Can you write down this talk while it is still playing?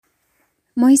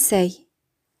Мойсей.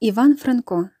 Іван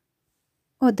Франко.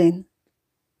 1.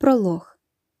 Пролог.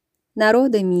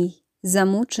 Народе мій,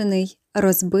 замучений,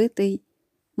 розбитий,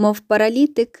 мов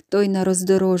паралітик той на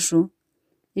роздорожу,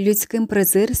 людським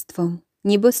презирством,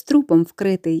 ніби струпом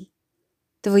вкритий,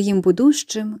 твоїм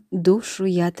будущим душу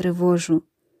я тривожу.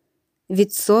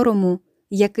 Від сорому,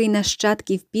 який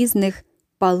нащадків пізних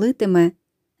палитиме,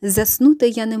 заснути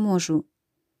я не можу.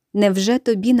 Невже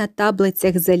тобі на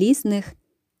таблицях залізних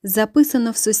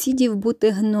записано в сусідів бути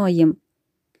гноєм,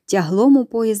 тяглом у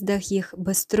поїздах їх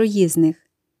безстроїзних?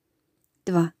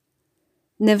 2.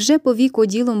 Невже повіку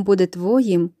ділом буде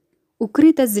твоїм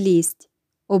укрита злість,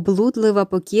 облудлива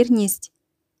покірність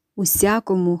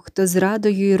усякому, хто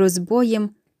зрадою й розбоєм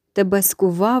тебе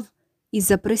скував і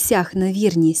заприсяг на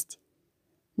вірність?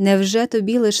 Невже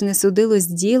тобі лиш не судилось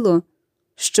діло,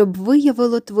 щоб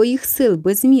виявило твоїх сил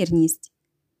безмірність?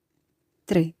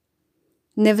 3.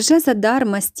 Невже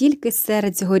задарма стільки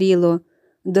серць горіло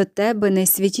до тебе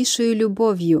найсвятішою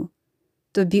любов'ю,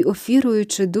 тобі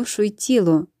офіруючи душу й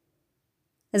тіло?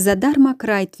 Задарма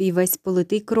край твій весь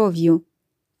политий кров'ю,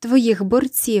 твоїх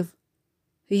борців,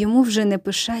 йому вже не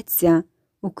пишаться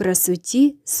у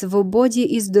красоті, свободі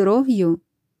і здоров'ю?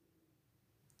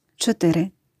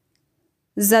 4.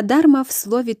 Задарма в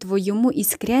слові твоєму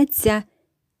іскряться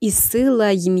і сила,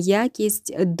 й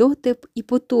м'якість, дотип і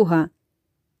потуга,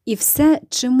 і все,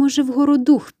 чи може вгору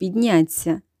дух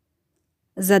підняться.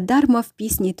 Задарма в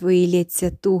пісні твоїй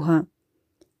лється туга,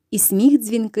 і сміх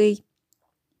дзвінкий,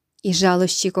 і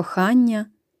жалощі кохання,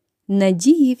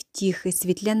 надії втіхи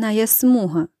світляная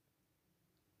смуга.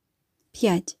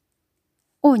 5.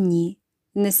 О ні,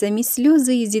 не самі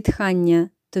сльози і зітхання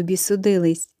тобі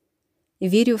судились.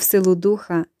 Вірю в силу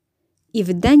духа і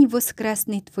в день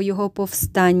воскресний твого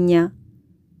повстання.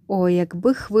 О,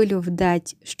 якби хвилю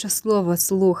вдать, що слово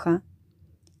слуха,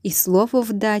 і слово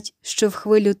вдать, що в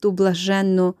хвилю ту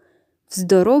блаженну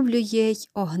вздороблює й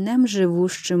огнем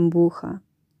живущим буха.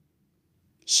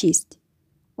 6.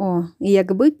 О,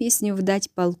 якби пісню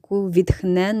вдать палку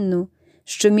відхненну,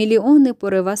 що мільйони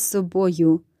порива з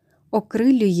собою,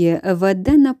 окрилює,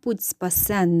 веде на путь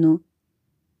спасенну.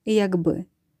 Якби.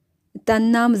 Та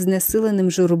нам,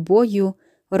 знесиленим журбою,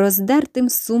 роздертим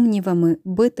сумнівами,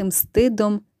 битим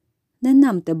стидом, не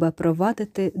нам тебе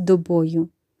провадити до бою.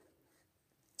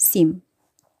 7.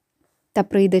 Та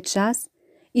прийде час,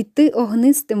 і ти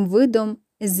огнистим видом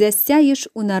засяєш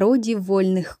у народі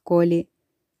вольних колі,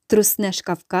 труснеш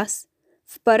Кавказ,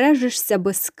 впережишся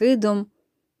безкидом,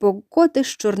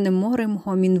 покотиш Чорним морем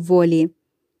гомін волі,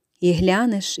 і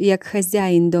глянеш, як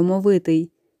хазяїн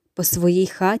домовитий, по своїй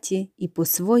хаті і по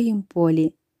своїм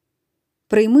полі.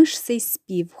 Приймиш сей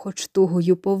спів, хоч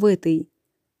тугою повитий,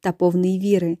 та повний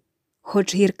віри,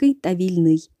 хоч гіркий та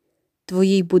вільний,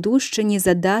 твоїй будущині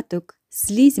задаток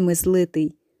слізьми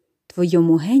злитий,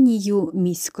 твоєму генію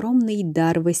мій скромний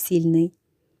дар весільний.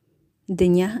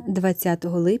 Дня 20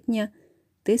 липня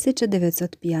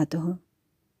 1905.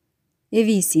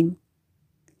 8.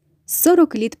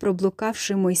 40 літ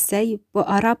проблукавши Мойсей по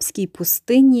арабській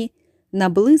пустині,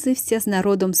 наблизився з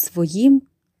народом своїм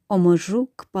о межу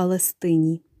к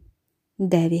Палестині.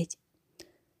 9.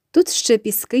 Тут ще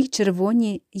піски й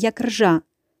червоні, як ржа,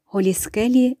 голі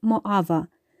скелі Моава,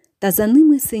 та за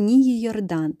ними синіє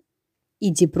Йордан, і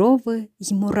Діброви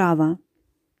й Мурава.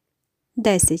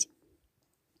 10.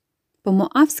 По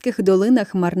Моавських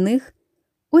долинах марних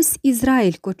ось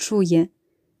Ізраїль кочує,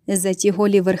 за ті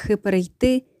голі верхи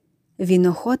перейти він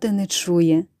охоти не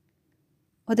чує.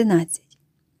 11.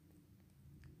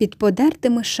 Під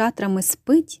подертими шатрами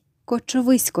спить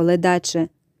кочовисько ледаче,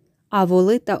 а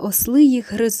воли та осли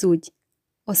їх гризуть,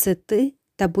 осети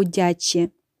та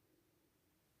будячі.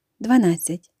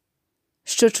 12.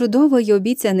 Що чудовий й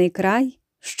обіцяний край,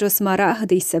 що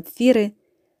смарагди й сапфіри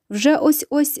вже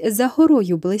ось-ось за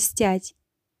горою блистять,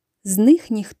 з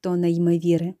них ніхто не йме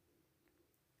віри.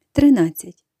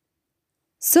 13.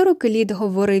 40 літ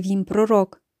говорив їм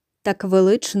пророк, так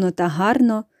велично та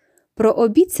гарно, про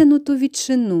обіцяну ту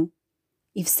вітчину,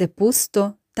 і все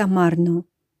пусто та марно.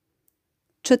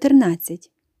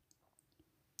 14.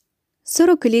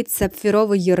 40 літ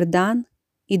сапфіровий Йордан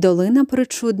і долина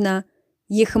причудна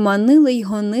їх манили й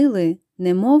гонили,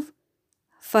 немов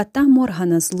фата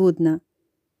Моргана злудна.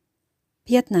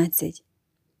 15.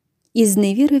 І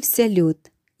зневірився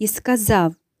люд, і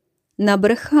сказав: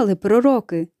 набрехали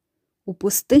пророки, у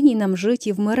пустині нам жить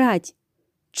і вмирать,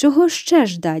 чого ще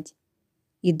ждать?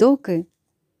 І доки?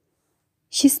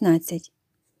 16.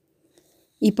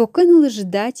 І покинули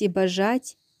ждать і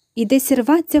бажать, і десь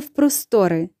рваться в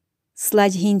простори,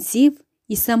 слать гінців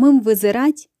і самим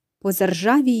визирать по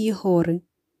заржавії гори.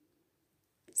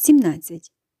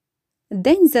 17.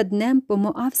 День за днем по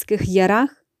Моавських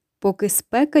ярах, поки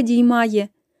спека діймає,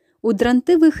 у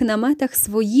дрантивих наметах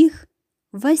своїх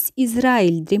весь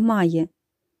Ізраїль дрімає.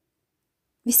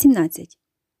 18.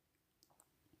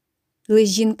 Лиш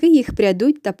жінки їх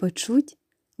прядуть та печуть,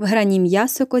 в грані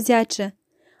м'ясо козяче,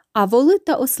 а воли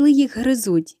та осли їх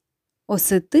гризуть,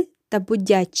 осети та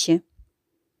будяче.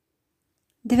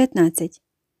 19.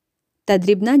 Та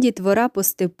дрібна дітвора по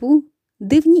степу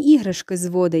дивні іграшки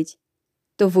зводить,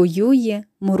 то воює,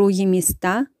 мурує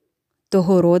міста, то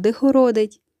городи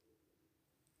городить.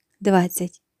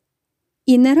 20.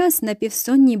 І не раз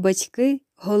напівсонні батьки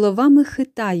головами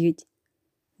хитають,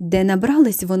 де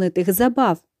набрались вони тих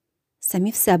забав,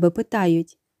 самі в себе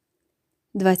питають.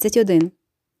 21.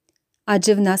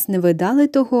 Адже в нас не видали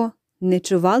того, не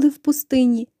чували в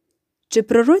пустині, чи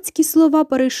пророцькі слова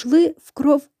перейшли в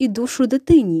кров і душу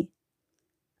дитині?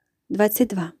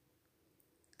 22.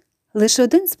 Лиш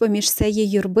один з-поміж сеї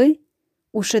юрби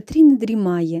у шатрі не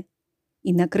дрімає,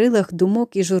 і на крилах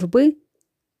думок і журби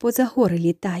поза гори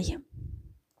літає.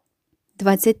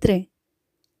 23.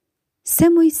 Се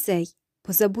Мойсей,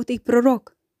 позабутий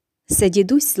пророк, се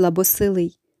дідусь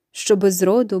слабосилий, що без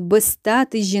роду, без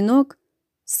стати жінок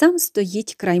сам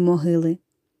стоїть край могили.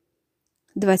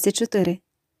 24.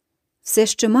 Все,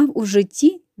 що мав у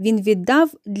житті, він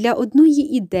віддав для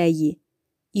одної ідеї.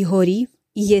 І горів,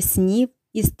 і яснів,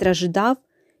 і страждав,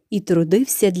 і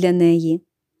трудився для неї.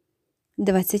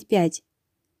 25.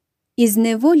 Із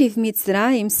неволі в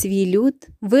Міцраїм свій люд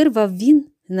вирвав він,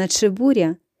 наче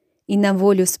буря, і на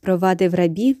волю спровадив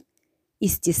рабів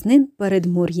із тіснин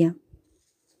передмур'я.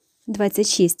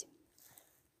 26.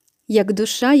 Як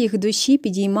душа їх душі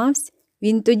підіймавсь,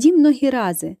 він тоді многі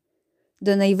рази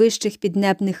до найвищих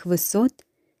піднебних висот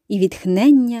і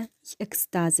відхнення й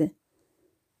екстази.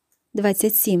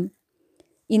 27.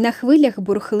 І на хвилях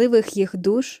бурхливих їх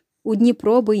душ, у дні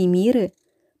проби і міри,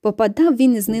 попадав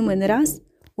він з ними не раз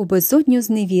у безодню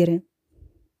зневіри.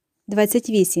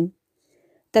 28.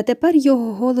 Та тепер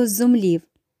його голос зомлів,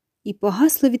 і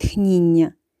погасло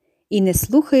відхніння, і не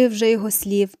слухає вже його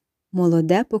слів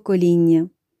молоде покоління.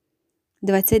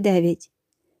 29.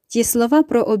 Ті слова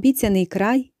про обіцяний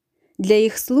край, для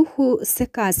їх слуху се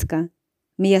казка,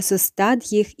 м'ясо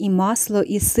стад їх і масло,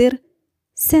 і сир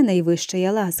 – се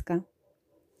найвищая ласка.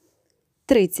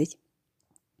 30.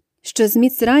 Що з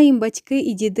Міцраїм батьки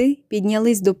і діди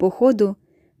піднялись до походу,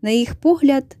 на їх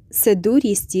погляд се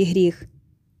дурість і гріх,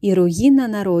 і руїна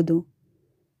народу.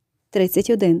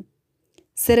 31.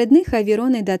 Серед них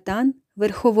Авірон і Датан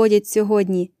верховодять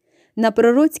сьогодні, на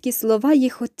пророцькі слова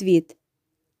їх отвіт: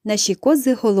 наші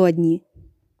кози голодні.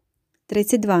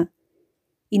 32.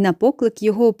 І на поклик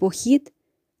його похід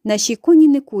наші коні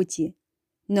не куті,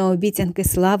 на обіцянки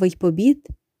слави й побід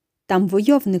там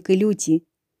войовники люті.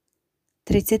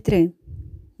 33.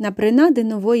 На принади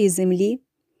нової землі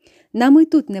нам і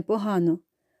тут непогано,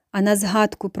 а на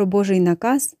згадку про Божий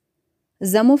наказ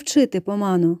замовчити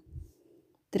поману.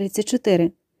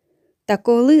 34. Та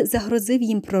коли загрозив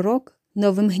їм пророк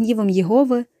новим гнівом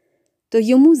Єгови, то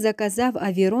йому заказав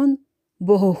Авірон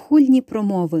богохульні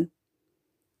промови.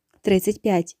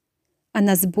 35. А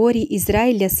на зборі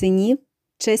Ізраїля синів,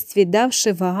 честь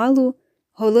віддавши Ваалу,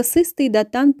 голосистий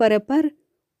Датан перепер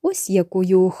ось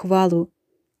якую ухвалу.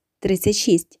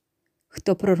 36.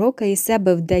 Хто пророка із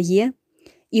себе вдає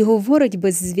і говорить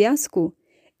без зв'язку,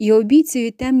 і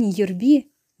обіцює темній юрбі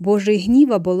Божий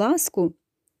гнів або ласку,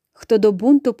 хто до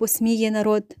бунту посміє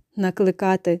народ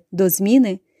накликати до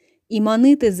зміни і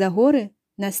манити за гори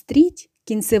на стріть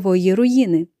кінцевої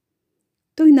руїни,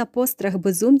 той на пострах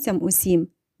безумцям усім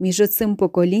між оцим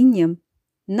поколінням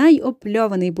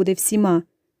найопльований буде всіма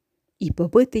і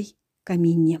побитий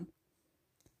камінням.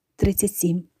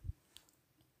 37.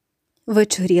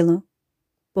 Вечоріло.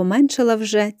 Поменшала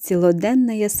вже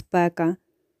цілоденна спека,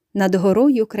 над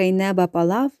горою край неба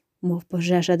палав, мов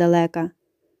пожежа далека.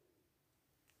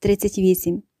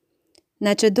 38.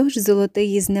 Наче дощ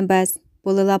золотий із небес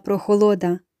полила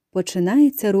прохолода,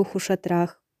 починається рух у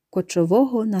шатрах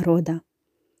кочового народа.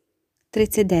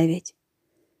 39.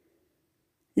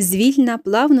 Звільна,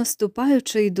 плавно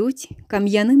ступаючи йдуть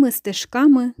кам'яними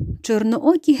стежками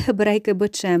чорноокі гебрейки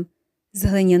бичем з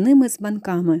глиняними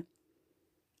збанками.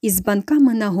 Із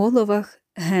банками на головах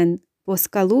ген по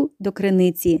скалу до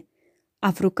криниці, а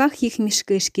в руках їх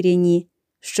мішки шкіряні,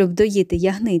 щоб доїти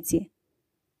ягниці.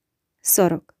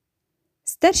 40.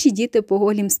 Старші діти по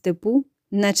голім степу,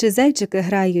 наче зайчики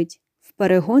грають, в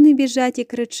перегони біжать і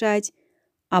кричать,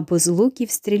 або з луків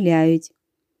стріляють.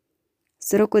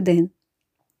 41.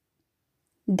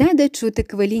 Де чути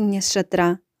квеління з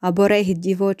шатра, або регіт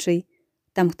дівочий,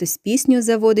 там хтось пісню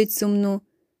заводить сумну,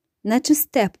 наче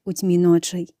степ у тьмі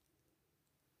ночей.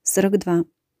 42.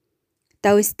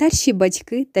 Та ось старші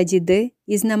батьки та діди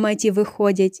із наметів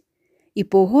виходять, і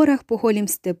по горах по голім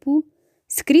степу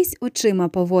скрізь очима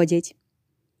поводять.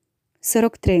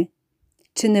 43.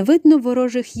 Чи не видно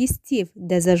ворожих їстів,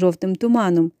 де за жовтим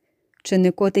туманом? Чи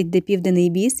не котить де південний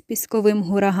біс пісковим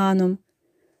гураганом?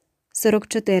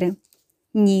 44.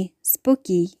 Ні,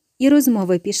 спокій, і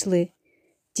розмови пішли.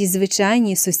 Ті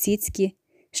звичайні, сусідські,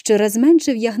 що раз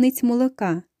менше в ягниць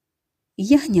молока. І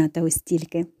ягнята ось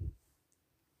тільки.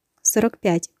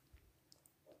 45.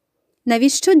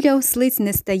 Навіщо для ослиць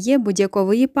не стає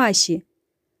будь-якової паші?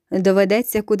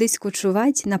 Доведеться кудись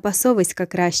кочувать на пасовиська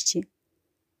кращі.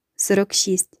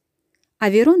 46.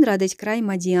 Авірон радить край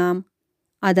Мадіам,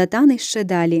 а Датан іще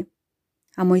далі.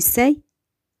 А Мойсей?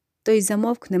 Той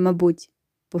замовкне, мабуть,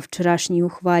 по вчорашній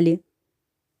ухвалі.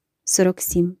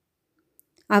 47.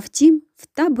 А втім, в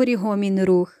таборі гомін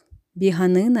рух,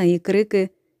 біганина і крики,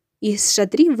 і з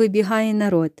шатрів вибігає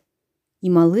народ. І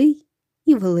малий,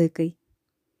 і великий.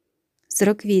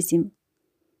 48.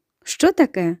 Що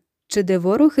таке? Чи де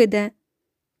ворог іде?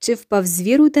 Чи впав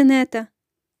звір у тенета?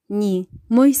 Ні,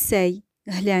 Мойсей,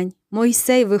 глянь,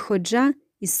 Мойсей виходжа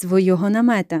із свого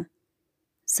намета.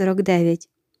 49.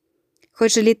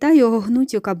 Хоч літа його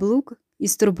гнуть у каблук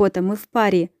із турботами в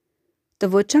парі, то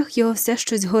в очах його все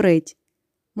щось горить,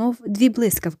 мов дві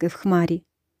блискавки в хмарі.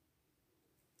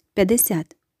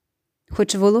 50.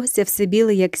 Хоч волосся все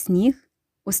біле, як сніг,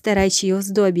 у старечій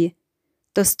оздобі,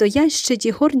 то стоять ще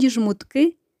ті горді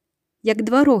жмутки, як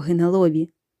два роги на лобі.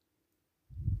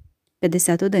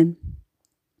 51.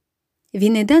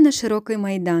 Він іде на широкий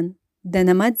майдан, де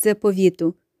намет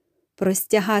заповіту,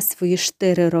 простяга свої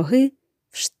штири роги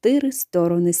в штири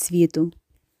сторони світу.